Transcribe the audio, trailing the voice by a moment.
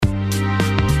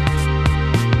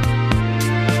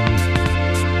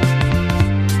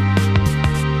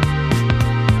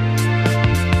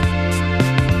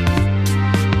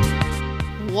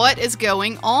What is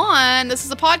going on? This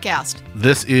is a podcast.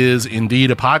 This is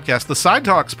indeed a podcast, the Side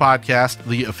Talks podcast,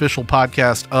 the official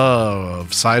podcast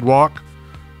of Sidewalk.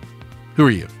 Who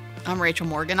are you? I'm Rachel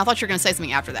Morgan. I thought you were going to say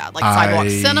something after that, like Sidewalk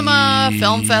Cinema,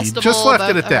 Film Festival. Just left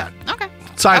it at that. Okay.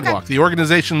 Sidewalk, the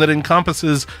organization that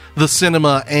encompasses the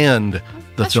cinema and the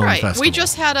That's film right. festival. We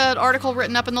just had an article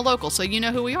written up in the local, so you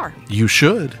know who we are. You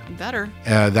should. You better.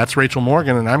 That's Rachel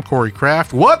Morgan, and I'm Corey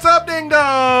Kraft. What's up, ding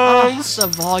dongs? The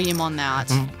volume on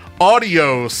that.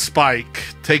 Audio spike.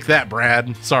 Take that,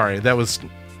 Brad. Sorry, that was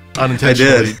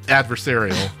unintentionally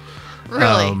adversarial.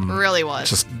 Really was.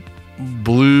 Just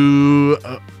blew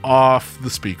off the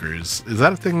speakers. Is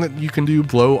that a thing that you can do?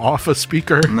 Blow off a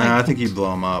speaker? No, I think you blow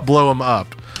them up. Blow them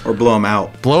up. Or blow them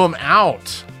out. Blow them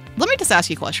out. Let me just ask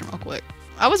you a question real quick.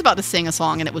 I was about to sing a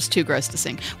song and it was too gross to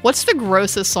sing. What's the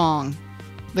grossest song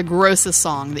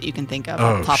that you can think of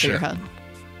off the top of your head?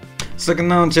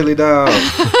 Sucking on chili dog.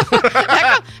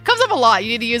 That comes up a lot. You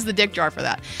need to use the dick jar for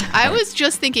that. I was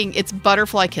just thinking it's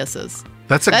Butterfly Kisses.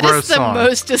 That's a gross song. That is the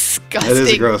most disgusting. That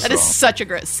is a gross That is song. such a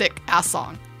gross, sick ass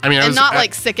song. I mean, and not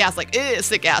like sick ass, like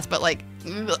sick ass, but like.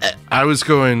 I was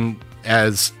going,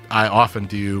 as I often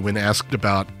do when asked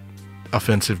about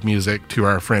offensive music, to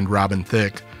our friend Robin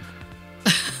Thicke,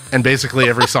 and basically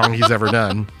every song he's ever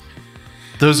done.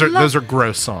 Those are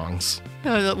gross songs.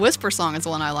 Oh, the Whisper song is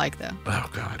the one I like, though. Oh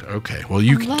God. Okay. Well,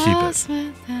 you can keep it.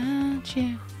 Without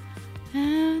you,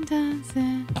 and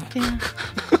doesn't feel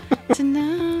to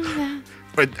know that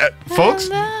But, folks,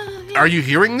 I love you. are you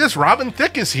hearing this? Robin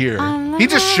Thicke is here. He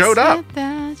just showed up.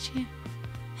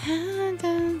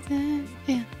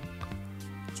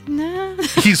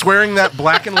 He's wearing that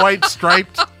black and white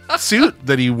striped suit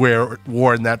that he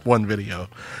wore in that one video.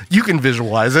 You can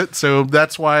visualize it, so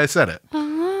that's why I said it.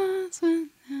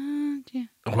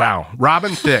 Wow.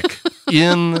 Robin Thicke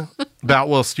in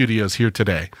Boutwell Studios here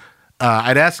today.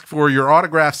 I'd ask for your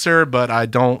autograph, sir, but I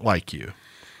don't like you.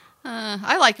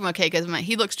 I like him okay because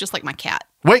he looks just like my cat.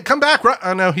 Wait, come back.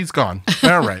 Oh, no, he's gone.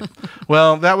 All right.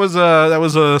 Well, that was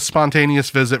a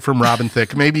spontaneous visit from Robin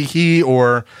Thicke. Maybe he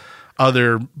or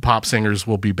other pop singers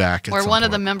will be back at Or some one of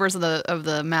point. the members of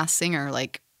the Masked Singer,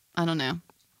 like, I don't know,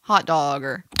 Hot Dog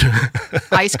or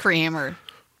Ice Cream or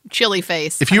Chili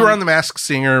Face. If you were on The Masked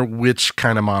Singer, which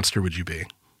kind of monster would you be?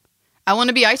 I want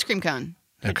to be Ice Cream Cone.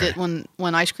 Okay.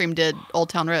 When Ice Cream did Old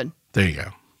Town Road. There you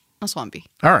go. That's what I'd be.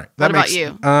 All right. What about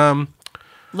you?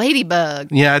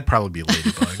 Ladybug. Yeah, I'd probably be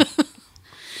Ladybug.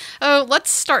 Oh, let's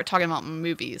start talking about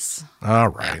movies. All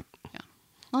right. Yeah.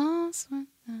 Lost without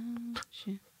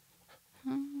you.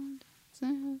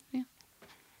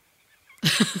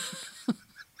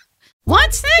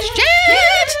 What's this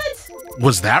shit?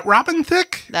 Was that Robin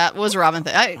Thicke? That was Robin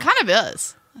Thicke. It kind of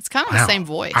is. It's kind of the same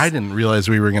voice. I didn't realize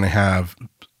we were going to have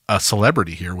a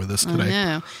celebrity here with us today.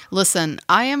 No. Listen,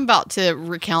 I am about to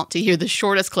recount to you the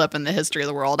shortest clip in the history of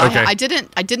the world. Okay. I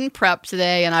didn't prep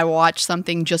today, and I watched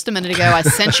something just a minute ago. I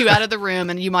sent you out of the room,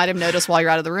 and you might have noticed while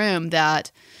you're out of the room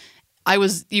that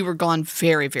you were gone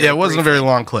very, very Yeah, it wasn't briefly. a very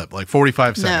long clip, like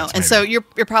 45 seconds. No, and maybe. so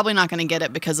you're probably not going to get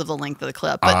it because of the length of the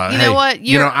clip. But you hey, know what?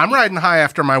 I'm riding high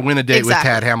after my win a date with Exactly.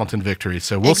 Tad Hamilton victory,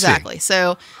 so we'll exactly. see.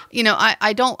 So,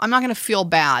 I'm not going to feel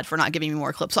bad for not giving you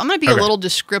more clips. So I'm going to be a little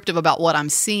descriptive about what I'm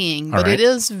seeing, but right. it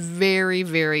is very,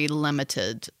 very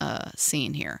limited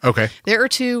scene here. Okay. There are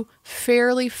two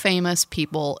fairly famous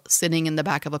people sitting in the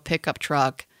back of a pickup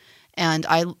truck. And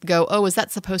I go, oh, is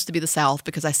that supposed to be the South?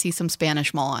 Because I see some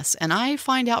Spanish moss. And I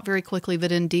find out very quickly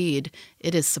that indeed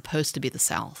it is supposed to be the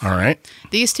South. All right.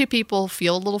 These two people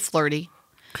feel a little flirty.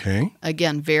 Okay.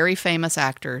 Again, very famous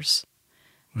actors.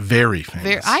 Very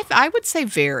famous. I would say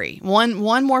very. One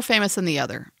more famous than the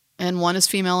other. And one is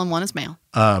female and one is male.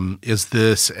 Is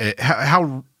this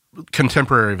how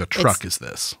contemporary of a truck is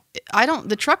this?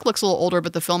 The truck looks a little older,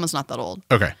 but the film is not that old.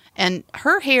 Okay. And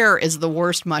her hair is the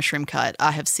worst mushroom cut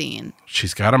I have seen.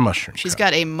 She's got a mushroom. She's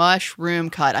cut. got a mushroom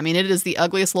cut. I mean, it is the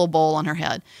ugliest little bowl on her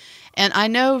head. And I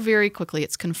know very quickly,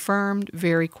 it's confirmed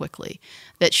very quickly,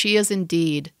 that she is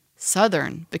indeed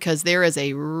Southern because there is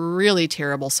a really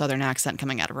terrible Southern accent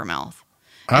coming out of her mouth.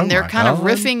 And they're kind of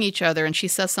riffing each other, and she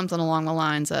says something along the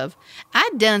lines of, "I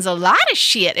done a lot of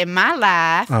shit in my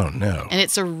life." Oh, no. And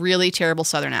it's a really terrible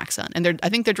Southern accent. And I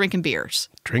think they're drinking beers.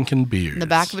 Drinking beers. In the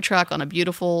back of a truck on a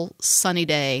beautiful sunny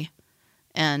day.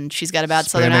 And she's got a bad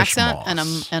Southern Spanish accent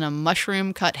moss. and a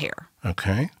mushroom cut hair.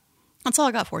 Okay. That's all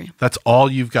I got for you. That's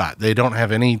all you've got. They don't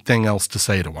have anything else to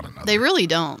say to one another. They really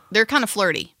don't. They're kind of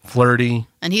flirty. Flirty.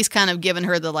 And he's kind of giving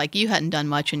her the, like, you hadn't done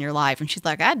much in your life. And she's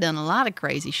like, I'd done a lot of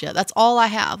crazy shit. That's all I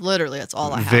have. Literally, that's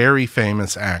all I have. Very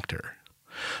famous actor.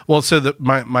 Well, so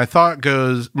my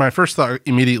first thought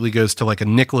immediately goes to like a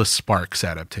Nicholas Sparks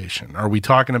adaptation. Are we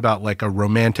talking about like a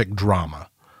romantic drama?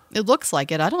 It looks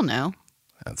like it. I don't know.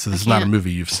 So this is not a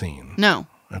movie you've seen. No.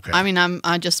 Okay. I mean,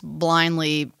 I just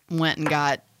blindly went and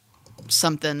got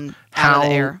something out of the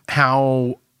air.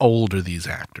 How old are these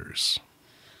actors?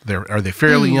 Are they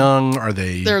fairly young? Are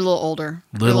they? They're a little older.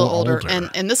 Little older.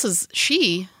 And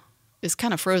she is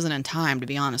kind of frozen in time, to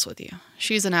be honest with you.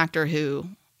 She's an actor who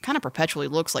kind of perpetually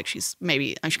looks like she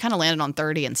kind of landed on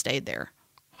 30 and stayed there.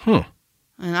 And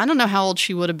I don't know how old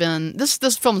she would have been. This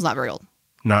film's not very old.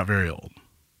 Not very old.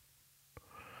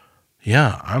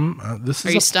 Yeah, this is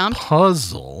Are you stumped?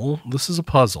 Puzzle. This is a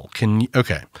puzzle.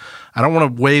 Okay. I don't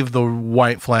want to wave the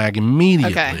white flag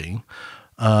immediately.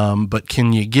 Okay. But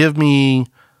can you give me,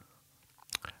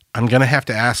 I'm going to have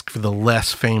to ask for the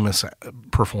less famous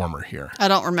performer here. I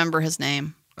don't remember his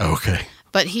name. Okay.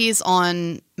 But he's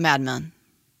on Mad Men.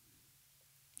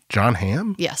 John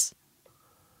Hamm? Yes.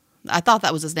 I thought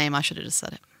that was his name. I should have just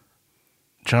said it.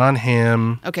 John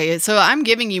Hamm. Okay, so I'm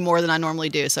giving you more than I normally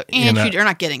do. So, you're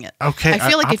not getting it. Okay, I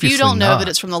feel like if you don't know not. that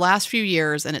it's from the last few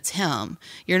years and it's him,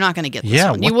 you're not going to get this Yeah,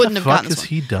 one. You wouldn't have gotten what this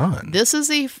the fuck has he done?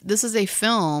 This is a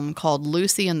film called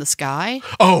Lucy in the Sky.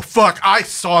 Oh, fuck. I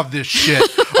saw this shit.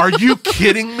 Are you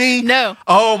kidding me? No.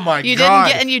 Oh, my You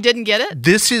God. you didn't get it?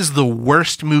 This is the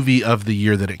worst movie of the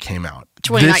year that it came out.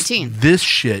 2019. This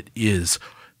shit is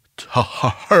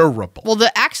terrible. Well,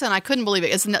 the accent, I couldn't believe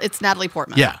it. It's Natalie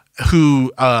Portman. Yeah.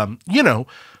 Who, I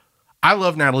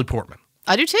love Natalie Portman.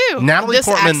 I do too. Natalie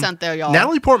Portman, accent though, y'all.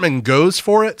 Natalie Portman goes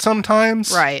for it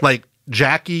sometimes. Right. Like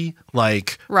Jackie,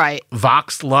 like right.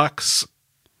 Vox Lux.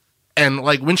 And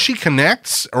like when she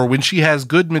connects or when she has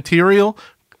good material,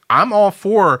 I'm all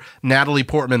for Natalie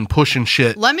Portman pushing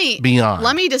shit beyond.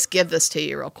 Let me just give this to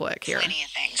you real quick here. Plenty of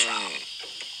things wrong.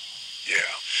 Yeah.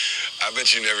 I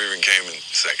bet you never even came in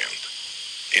second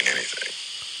in anything.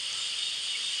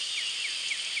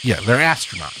 Yeah, they're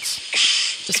astronauts.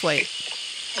 Just wait.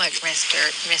 Look,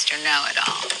 Mr.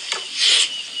 Know-It-All.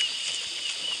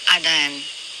 I done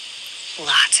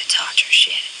lots of torture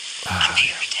shit. I'm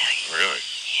here to tell you. Really?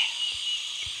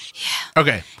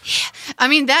 Okay. I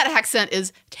mean, that accent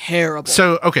is terrible.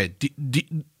 So, okay.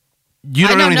 You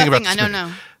don't know anything about this I don't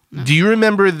movie. know. Do you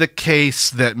remember the case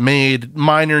that made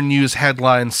minor news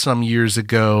headlines some years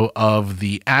ago of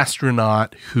the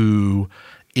astronaut who,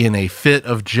 in a fit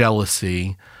of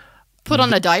jealousy, Put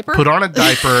on a diaper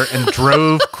and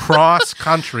drove cross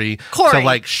country to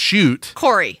like shoot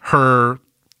Corey. her?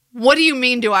 What do you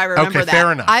mean do I remember Okay, that?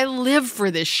 fair enough. I live for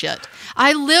this shit.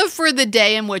 I live for the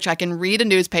day in which I can read a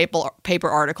newspaper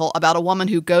article about a woman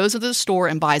who goes to the store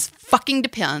and buys fucking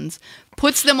Depends,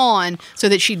 puts them on so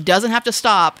that she doesn't have to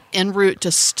stop en route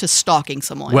to stalking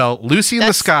someone. Well, Lucy in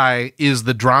the Sky is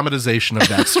the dramatization of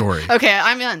that story. Okay,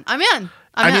 I'm in. I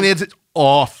mean, it's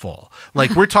awful.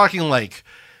 Like, we're talking like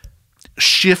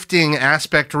shifting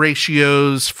aspect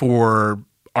ratios for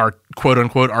our quote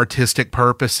unquote artistic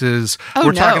purposes.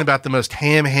 We're talking about the most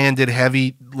ham-handed,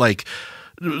 heavy, like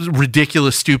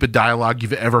ridiculous, stupid dialogue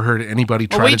you've ever heard anybody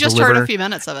try to deliver. We just heard a few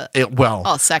minutes of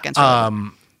it. Seconds.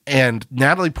 Really. And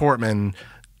Natalie Portman,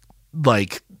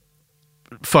 like,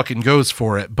 fucking goes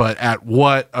for it, but at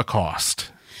what a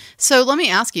cost? So let me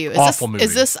ask you: movie.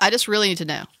 Is this? I just really need to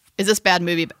know: is this bad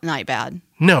movie night bad?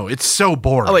 No, it's so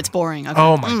boring. Oh, it's boring. Okay.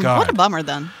 Oh my God, what a bummer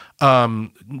then.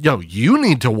 You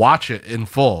need to watch it in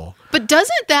full. But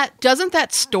doesn't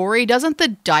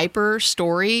the diaper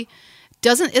story,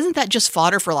 isn't that just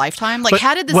fodder for Lifetime? Like,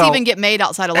 how did this even get made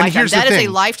outside of Lifetime? That is a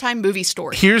Lifetime movie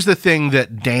story. Here's the thing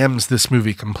that damns this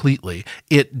movie completely.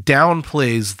 It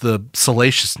downplays the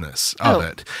salaciousness of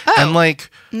it. And like...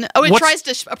 it tries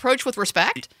to approach with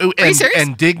respect? Are you serious?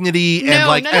 And dignity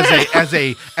as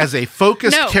a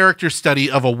focused character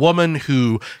study of a woman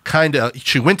who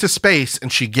she went to space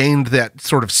and she gained that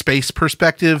sort of space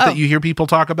perspective that you hear people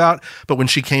talk about. But when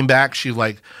she came back, she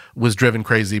like was driven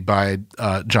crazy by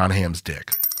John Hamm's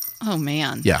dick. Oh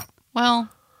man. Yeah. Well.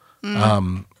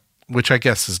 Which I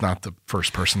guess is not the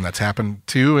first person that's happened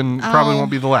to, and probably won't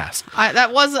be the last. I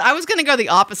was going to go the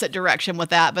opposite direction with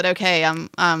that, but okay.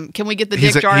 Can we get the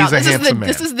dick jar out?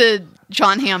 This is the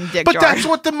John Hamm dick jar. But that's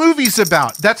what the movie's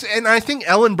about. And I think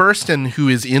Ellen Burstyn, who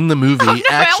is in the movie,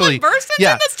 actually, Ellen Burstyn's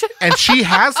in this too. And she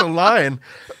has a line.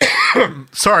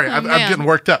 Sorry, I'm getting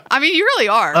worked up. I mean, you really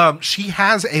are. She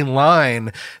has a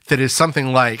line that is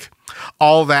something like,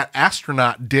 "All that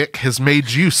astronaut dick has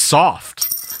made you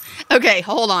soft." Okay,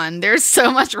 hold on. There's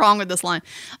so much wrong with this line.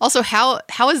 Also, how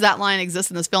does that line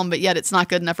exist in this film, but yet it's not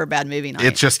good enough for a bad movie night?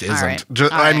 It just isn't. All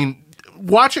right. I mean,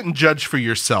 watch it and judge for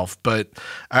yourself. But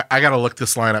I got to look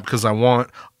this line up because I want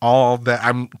all that.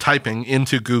 I'm typing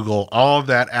into Google all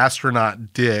that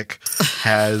astronaut dick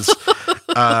has,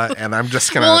 and I'm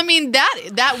just gonna. Well, I mean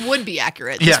that would be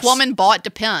accurate. Yes. This woman bought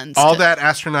Depends. All that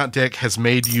astronaut dick has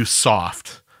made you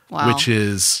soft, Wow. which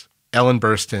is Ellen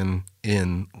Burstyn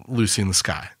in Lucy in the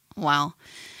Sky. Wow.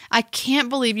 I can't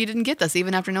believe you didn't get this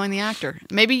even after knowing the actor.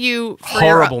 Maybe you, for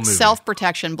Horrible your movie.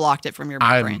 self-protection, blocked it from your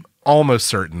I'm brain. almost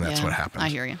certain that's Yeah, what happened. I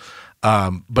hear you.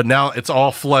 But now it's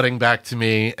all flooding back to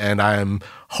me, and I'm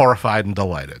horrified and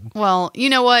delighted. Well, you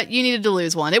know what? You needed to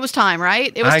lose one. It was time,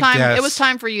 right? It was I time. guess. It was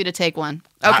time for you to take one.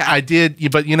 Okay. I did,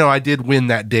 but I did win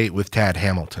that date with Tad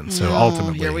Hamilton. So Oh,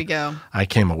 ultimately, here we go. I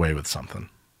came away with something.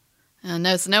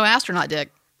 No, it's no astronaut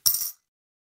dick.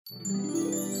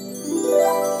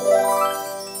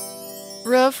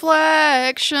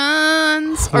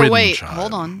 Reflections. Or Wind wait, chimes.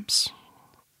 hold on.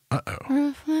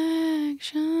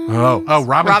 Reflections. Oh,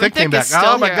 Robin Thicke came back. is still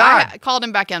Oh my here. God. I called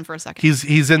him back in for a second.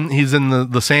 He's in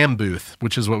the Sam booth,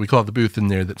 which is what we call the booth in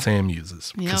there that Sam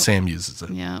uses because Yep. Sam uses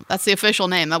it. Yeah, that's the official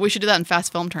name. We should do that in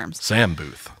fast film terms. Sam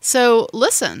booth. So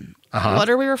listen, Uh-huh. what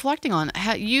are we reflecting on?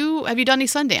 Have you done any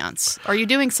Sundance? Are you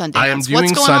doing Sundance? I am doing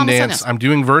What's going on with Sundance. I'm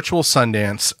doing virtual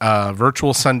Sundance.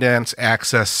 Virtual Sundance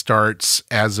access starts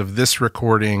as of this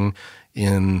recording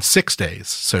in 6 days.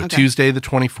 So Okay. Tuesday the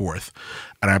 24th.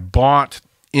 And I bought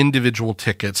individual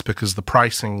tickets because the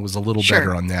pricing was a little Sure.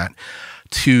 better on that.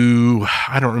 To,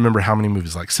 I don't remember how many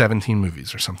movies, like 17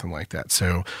 movies or something like that.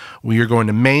 So we are going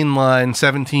to mainline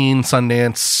 17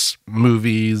 Sundance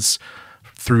movies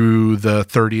through the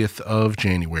 30th of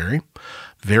January.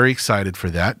 Very excited for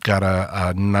that. Got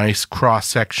a nice cross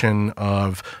section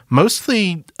of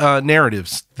mostly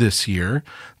narratives this year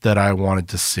that I wanted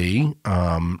to see.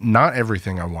 Not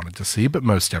everything I wanted to see, but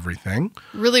most everything.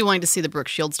 Really wanting to see the Brooke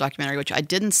Shields documentary, which I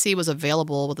didn't see was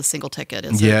available with a single ticket.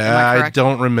 Am Yeah, I I correct?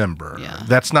 don't remember. Yeah.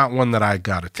 That's not one that I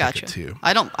got a ticket Gotcha. to.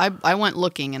 I don't. I went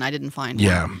looking and I didn't find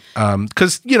Yeah, one.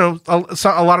 because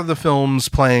a lot of the films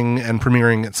playing and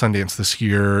premiering at Sundance this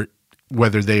year,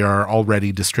 whether they are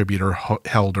already distributor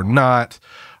held or not,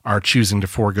 are choosing to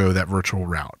forego that virtual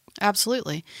route.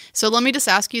 Absolutely. So let me just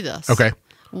ask you this. Okay.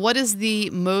 What is the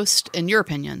most, in your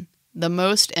opinion, the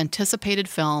most anticipated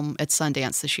film at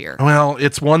Sundance this year? Well,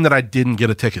 it's one that I didn't get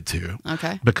a ticket to.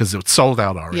 Okay. Because it's sold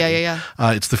out already. Yeah.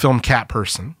 It's the film Cat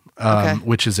Person. Okay.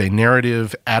 Which is a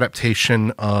narrative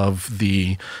adaptation of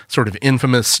the sort of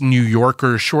infamous New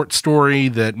Yorker short story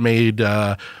that made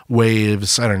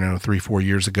waves, 3-4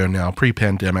 years ago now,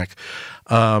 pre-pandemic.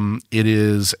 It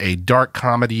is a dark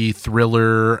comedy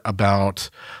thriller about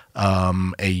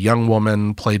a young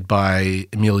woman played by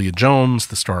Emilia Jones,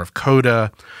 the star of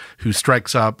Coda, who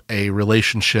strikes up a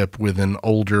relationship with an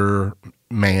older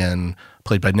man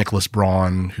played by Nicholas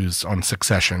Braun, who's on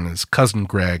Succession, his cousin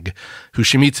Greg, who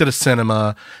she meets at a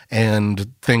cinema, and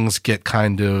things get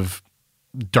kind of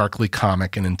darkly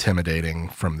comic and intimidating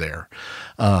from there.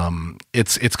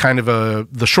 It's kind of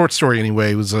the short story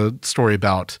anyway was a story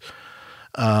about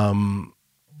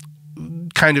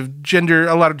kind of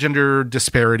a lot of gender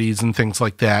disparities and things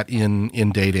like that in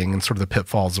dating and sort of the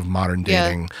pitfalls of modern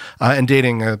dating, and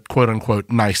dating a quote unquote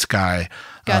nice guy,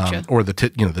 Gotcha. or the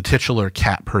titular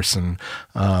cat person,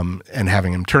 and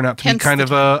having him turn out to be Hence kind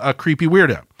the of a creepy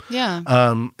weirdo.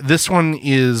 Yeah. This one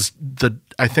is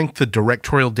I think the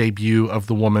directorial debut of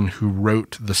the woman who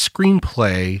wrote the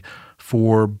screenplay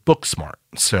for Booksmart.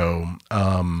 So,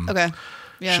 Okay.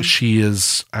 Yeah. she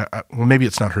is, well, maybe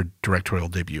it's not her directorial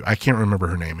debut. I can't remember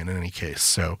her name in any case.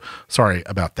 So sorry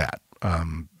about that,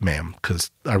 ma'am,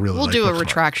 because I really We'll like do a Booksmart.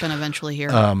 retraction eventually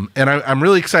here. And I'm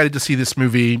really excited to see this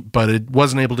movie, but it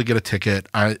wasn't able to get a ticket.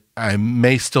 I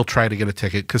may still try to get a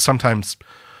ticket because sometimes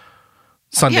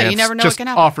Sundance you never know what just can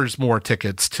happen. offers more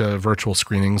tickets to virtual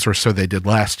screenings, or so they did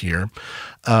last year.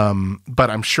 But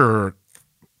I'm sure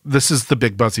this is the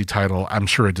big buzzy title. I'm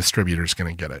sure a distributor is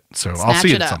going to get it. So I'll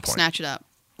see it at some point. Snatch it up.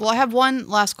 Well, I have one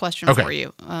last question Okay. for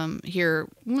you. Here,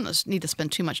 we don't need to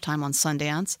spend too much time on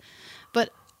Sundance, but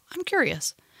I'm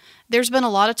curious. There's been a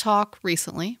lot of talk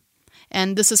recently,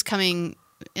 and this is coming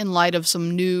in light of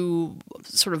some new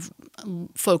sort of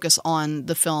focus on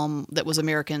the film that was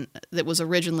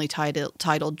originally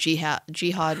titled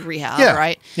Jihad Rehab, Yeah,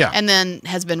 right? yeah. And then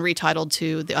has been retitled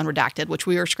to The Unredacted, which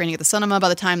we are screening at the cinema. By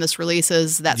the time this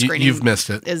releases, that screening You've missed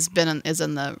it. is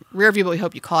in the rear view, but we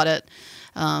hope you caught it.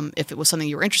 If it was something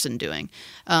you were interested in doing.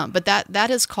 But that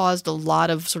has caused a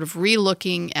lot of sort of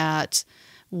relooking at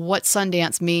what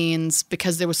Sundance means,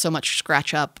 because there was so much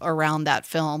scratch up around that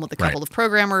film with a couple Right. of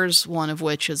programmers, one of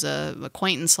which is a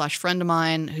acquaintance / friend of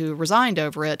mine who resigned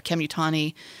over it, Kem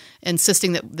Utani,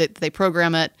 insisting that they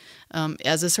program it,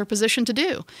 as is her position to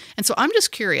do. And so I'm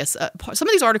just curious. Some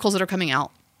of these articles that are coming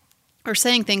out are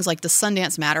saying things like, does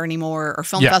Sundance matter anymore? Are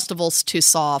film festivals too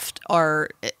soft?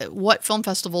 Or what film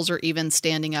festivals are even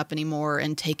standing up anymore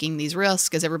and taking these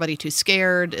risks? Is everybody too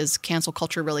scared? Is cancel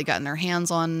culture really gotten their hands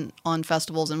on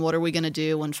festivals? And what are we going to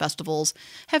do when festivals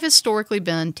have historically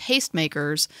been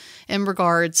tastemakers in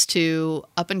regards to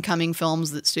up-and-coming films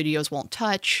that studios won't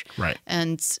touch? Right.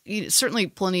 And certainly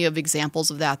plenty of examples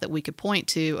of that we could point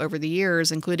to over the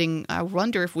years, including, I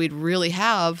wonder if we'd really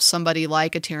have somebody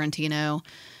like a Tarantino,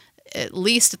 at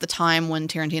least at the time when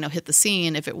Tarantino hit the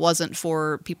scene, if it wasn't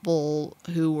for people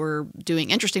who were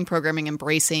doing interesting programming,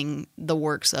 embracing the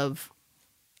works of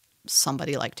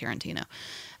somebody like Tarantino.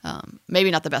 Maybe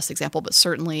not the best example, but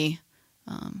certainly,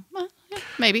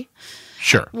 maybe.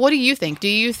 Sure. What do you think? Do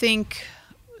you think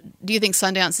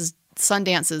Sundance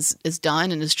is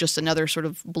done and is just another sort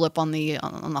of blip on the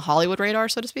Hollywood radar,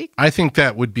 so to speak? I think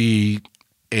that would be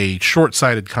a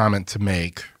short-sighted comment to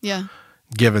make. Yeah.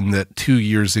 Given that 2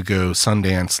 years ago,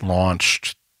 Sundance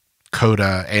launched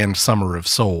Coda and Summer of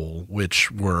Soul,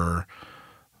 which were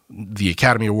the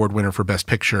Academy Award winner for Best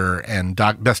Picture and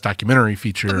Best Documentary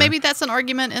Feature. But maybe that's an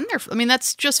argument in there. I mean,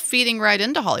 that's just feeding right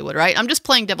into Hollywood, right? I'm just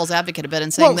playing devil's advocate a bit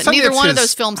and saying that neither one of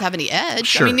those films have any edge.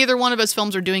 Sure. I mean, neither one of those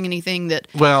films are doing anything that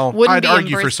I'd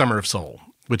argue for Summer of Soul,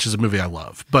 which is a movie I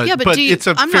love. But it's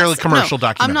a fairly commercial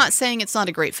documentary. I'm not saying it's not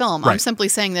a great film. Right. I'm simply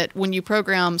saying that when you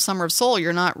program Summer of Soul,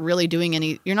 you're not really doing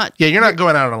any. You're not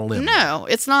going out on a limb. No,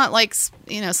 it's not like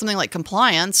something like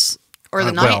Compliance or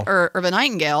the the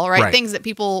Nightingale, right? Things that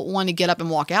people want to get up and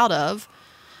walk out of,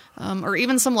 or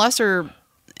even some lesser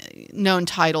known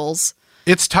titles.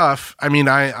 It's tough. I mean,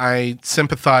 I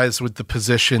sympathize with the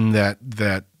position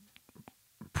that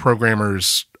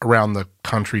programmers around the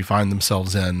country find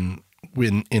themselves in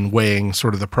weighing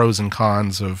sort of the pros and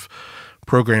cons of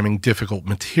programming difficult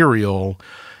material.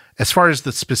 As far as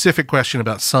the specific question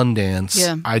about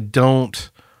Sundance, I don't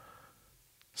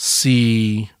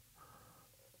see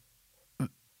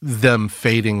them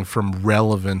fading from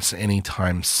relevance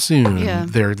anytime soon. Yeah.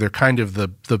 They're kind of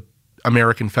the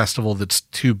American festival that's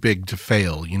too big to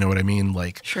fail. You know what I mean?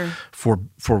 Like, sure. For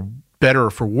better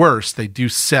or for worse, they do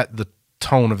set the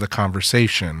tone of the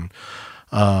conversation.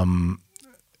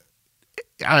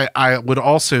 I would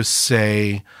also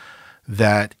say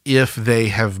that if they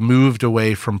have moved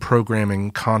away from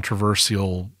programming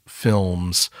controversial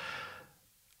films,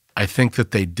 I think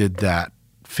that they did that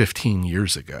 15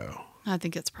 years ago. I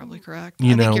think it's probably correct.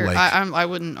 I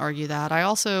wouldn't argue that. I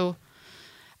also,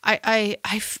 I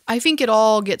think it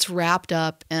all gets wrapped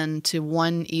up into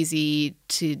one easy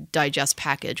to digest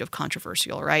package of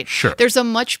controversial, right? Sure. There's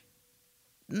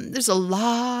a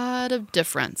lot of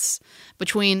difference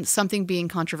between something being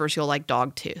controversial like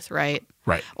Dogtooth, right?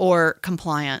 Right. Or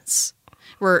Compliance.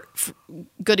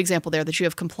 Good example there that you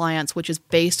have Compliance, which is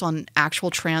based on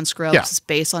actual transcripts. Yeah. It's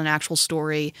based on an actual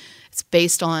story. It's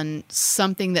based on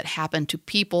something that happened to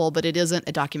people, but it isn't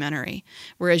a documentary.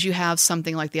 Whereas you have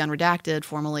something like The Unredacted,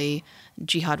 formerly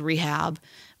Jihad Rehab,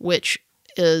 which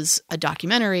is a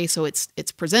documentary. So it's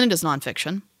presented as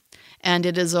nonfiction, and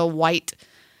it is a white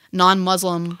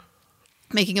non-Muslim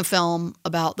making a film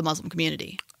about the Muslim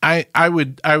community. I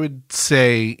would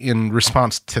say in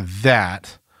response to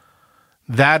that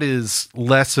is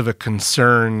less of a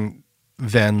concern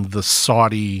than the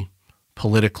Saudi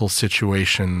political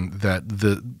situation that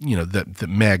that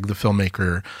Meg, the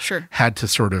filmmaker, sure. had to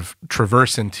sort of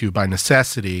traverse into by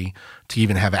necessity to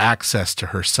even have access to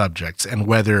her subjects, and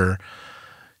whether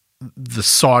the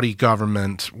Saudi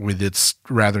government, with its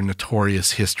rather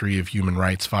notorious history of human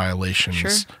rights violations,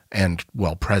 sure. and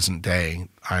present day,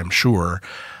 I'm sure,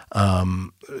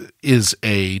 is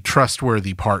a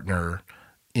trustworthy partner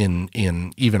in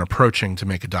even approaching to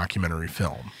make a documentary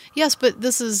film. Yes, but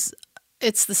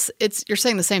you're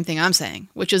saying the same thing I'm saying,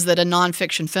 which is that a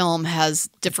nonfiction film has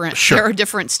different. Sure. There are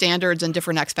different standards and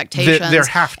different expectations. There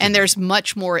have to and be. There's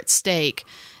much more at stake.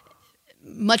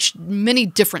 Many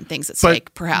different things at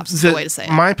stake, perhaps is the way to say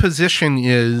it. My position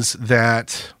is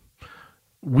that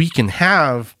we can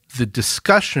have the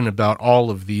discussion about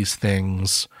all of these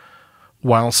things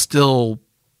while still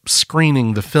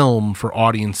screening the film for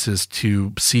audiences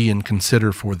to see and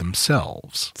consider for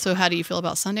themselves. So how do you feel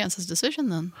about Sundance's decision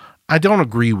then? I don't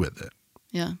agree with it.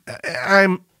 Yeah.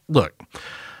 Look,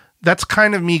 that's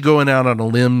kind of me going out on a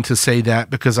limb to say that,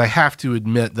 because I have to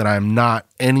admit that I'm not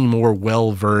any more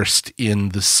well-versed in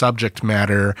the subject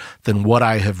matter than what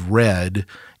I have read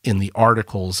in the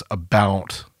articles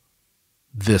about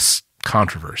this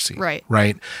controversy. Right.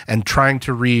 Right? And trying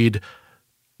to read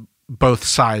both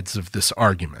sides of this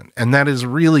argument. And that is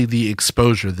really the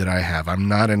exposure that I have. I'm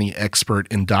not any expert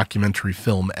in documentary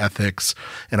film ethics,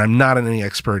 and I'm not any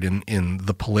expert in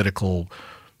the political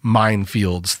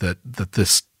minefields that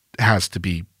this has to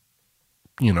be,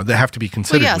 that have to be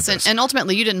considered. Well, with yes, this. and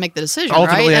ultimately you didn't make the decision,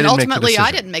 Ultimately, right? I And didn't make the ultimately I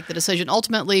decision. didn't make the decision.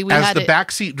 Ultimately we As had the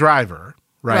backseat driver,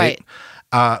 right?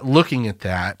 Looking at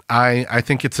that, I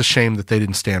think it's a shame that they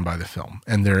didn't stand by the film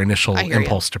and their initial I hear you.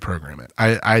 impulse to program it.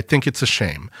 I think it's a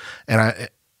shame. And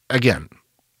again,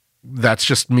 that's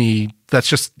just me. That's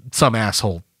just some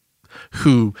asshole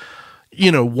who,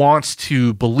 wants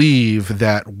to believe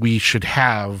that we should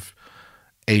have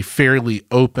a fairly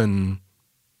open,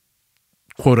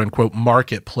 quote unquote,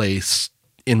 marketplace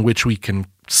in which we can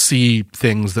see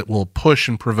things that will push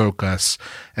and provoke us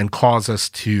and cause us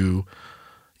to,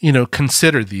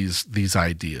 consider these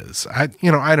ideas. I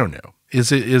don't know.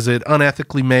 Is it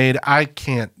unethically made? I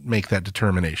can't make that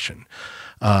determination.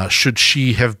 Should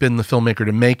she have been the filmmaker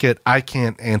to make it? I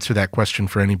can't answer that question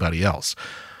for anybody else.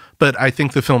 But I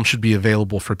think the film should be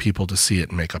available for people to see it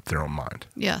and make up their own mind.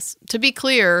 Yes. To be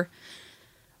clear,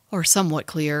 or somewhat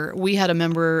clear, we have a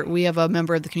member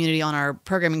of the community on our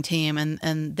programming team,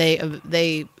 and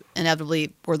they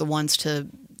inevitably were the ones to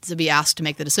be asked to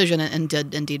make the decision, and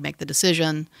did indeed make the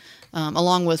decision,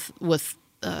 along with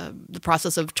the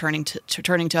process of turning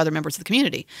to other members of the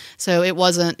community. So it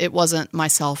wasn't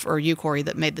myself or you, Corey,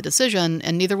 that made the decision,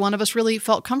 and neither one of us really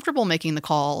felt comfortable making the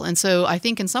call. And so I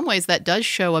think in some ways that does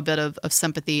show a bit of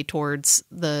sympathy towards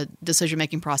the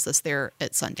decision-making process there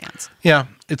at Sundance. Yeah,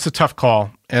 it's a tough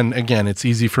call. And again, it's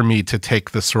easy for me to take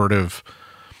the sort of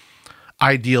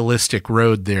idealistic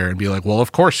road there and be like, well,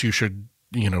 of course you should,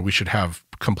 we should have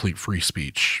complete free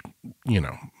speech,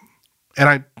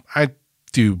 And I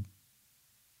do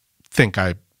think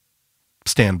I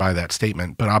stand by that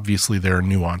statement, but obviously there are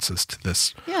nuances to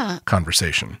this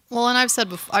conversation. Well, and I've said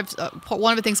before,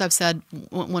 one of the things I've said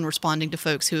when responding to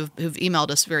folks who've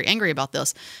emailed us very angry about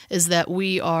this is that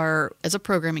we are, as a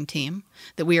programming team,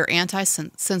 that we are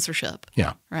anti-censorship.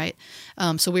 Yeah. Right?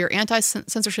 So we are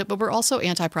anti-censorship, but we're also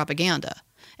anti-propaganda.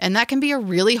 And that can be a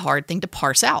really hard thing to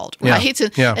parse out, right?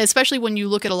 Yeah. Especially when you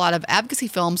look at a lot of advocacy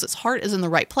films, its heart is in the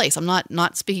right place. I'm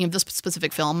not speaking of this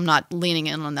specific film. I'm not leaning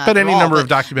in on that. But at any all, number of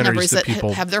documentaries that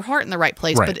people have their heart in the right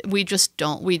place. Right. But we just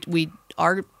don't. We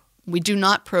do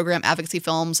not program advocacy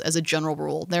films as a general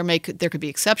rule. There could be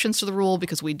exceptions to the rule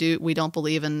because we don't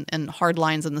believe in hard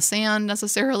lines in the sand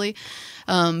necessarily.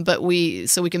 But we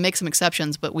can make some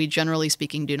exceptions, but we generally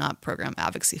speaking do not program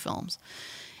advocacy films.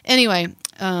 Anyway,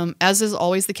 as is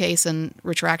always the case in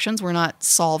Retractions, we're not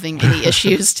solving any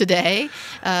issues today.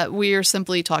 We are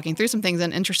simply talking through some things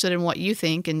and interested in what you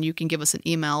think, and you can give us an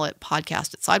email at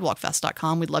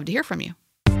podcast@sidewalkfest.com. We'd love to hear from you.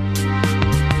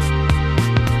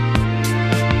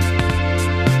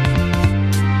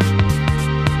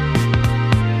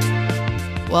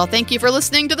 Well, thank you for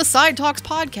listening to the Side Talks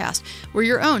podcast. We're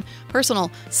your own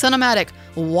personal cinematic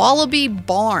Wallaby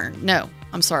darned.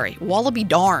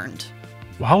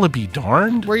 Wallaby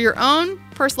darned? We're your own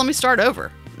person. Let me start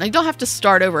over. Now, you don't have to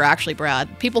start over, actually,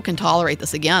 Brad. People can tolerate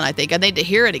this again, I think. I need to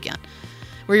hear it again.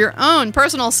 We're your own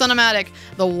personal cinematic,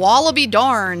 the Wallaby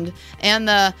darned and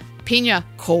the Pina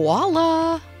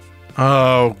Koala.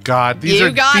 Oh, God. These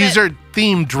are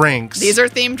themed drinks. These are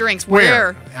themed drinks.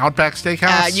 Where? Outback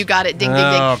Steakhouse? You got it. Ding, ding,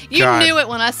 ding. You knew it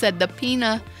when I said the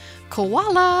Pina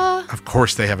Koala. Of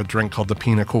course they have a drink called the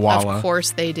Pina Koala. Of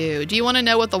course they do. Do you want to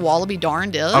know what the Wallaby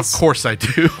darned is? Of course I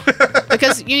do.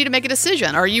 Because you need to make a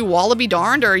decision. Are you Wallaby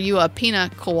darned or are you a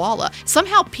Pina Koala?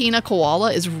 Somehow Pina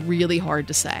Koala is really hard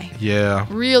to say. Yeah.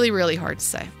 Really, really hard to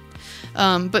say.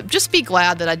 But just be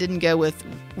glad that I didn't go with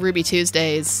Ruby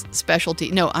Tuesday's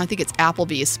specialty. No, I think it's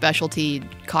Applebee's specialty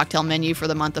cocktail menu for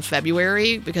the month of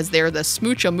February because they're the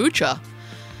Smoocha Moocha.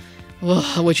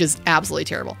 Which is absolutely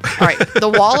terrible. All right, the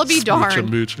Wallaby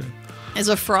Darn is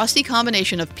a frosty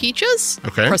combination of peaches,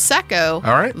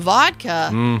 Prosecco,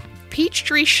 vodka,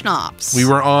 Peachtree Schnapps. We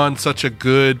were on such a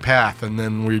good path, and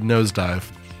then we nosedive.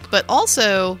 But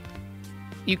also,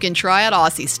 you can try it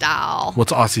Aussie style.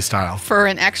 What's Aussie style? For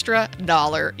an extra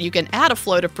 $1, you can add a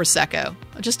float of Prosecco.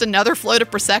 Just another float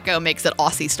of Prosecco makes it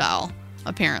Aussie style,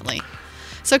 apparently.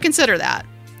 So consider that.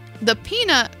 The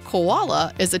Pina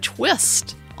Koala is a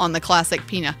twist on the classic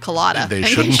Pina Colada. They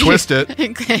shouldn't twist it.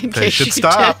 They should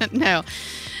stop. No.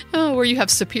 Where you have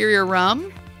superior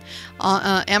rum,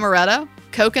 amaretto,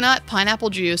 coconut, pineapple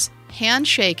juice, hand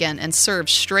shaken and served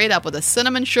straight up with a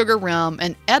cinnamon sugar rum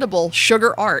and edible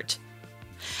sugar art.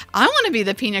 I want to be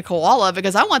the Pina Koala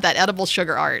because I want that edible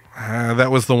sugar art. That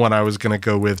was the one I was going to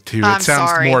go with, too. It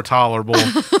sounds more tolerable,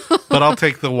 but I'll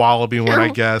take the Wallaby one, I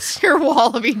guess. You're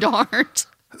Wallaby darned.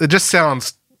 It just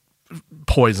sounds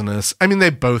poisonous. I mean, they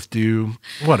both do.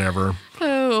 Whatever.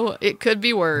 Oh, it could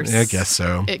be worse. I guess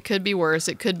so. It could be worse.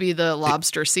 It could be the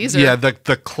lobster Caesar. Yeah, the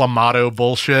Clamato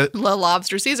bullshit. The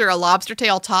lobster Caesar, a lobster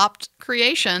tail topped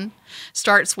creation,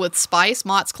 starts with spice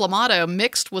Mott's Clamato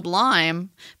mixed with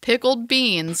lime, pickled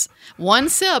beans, 1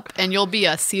 sip, and you'll be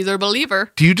a Caesar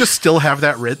believer. Do you just still have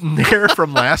that written there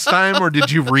from last time, or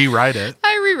did you rewrite it?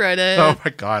 I rewrote it. Oh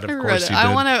my God! Of course you did.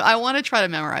 I want to try to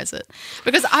memorize it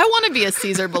because I want to be a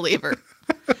Caesar believer.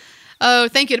 Oh,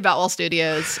 thank you to Boutwell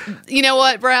Studios. You know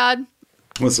what, Brad?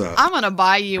 What's up? I'm going to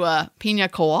buy you a pina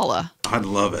koala. I'd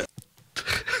love it.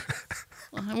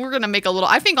 We're going to make a little,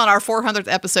 I think on our 400th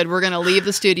episode, we're going to leave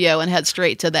the studio and head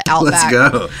straight to the Outback.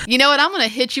 Let's go. You know what? I'm going to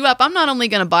hit you up. I'm not only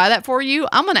going to buy that for you,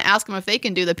 I'm going to ask them if they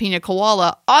can do the pina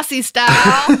koala Aussie style.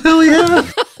 Hell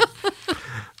yeah.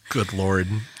 Good Lord.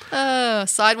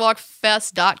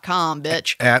 Sidewalkfest.com,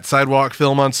 bitch. At Sidewalk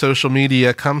Film on social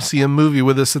media. Come see a movie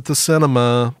with us at the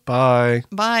cinema. Bye.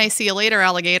 Bye. See you later,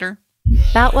 alligator.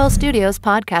 Boutwell Studios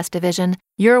Podcast Division.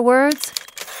 Your words,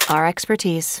 our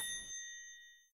expertise.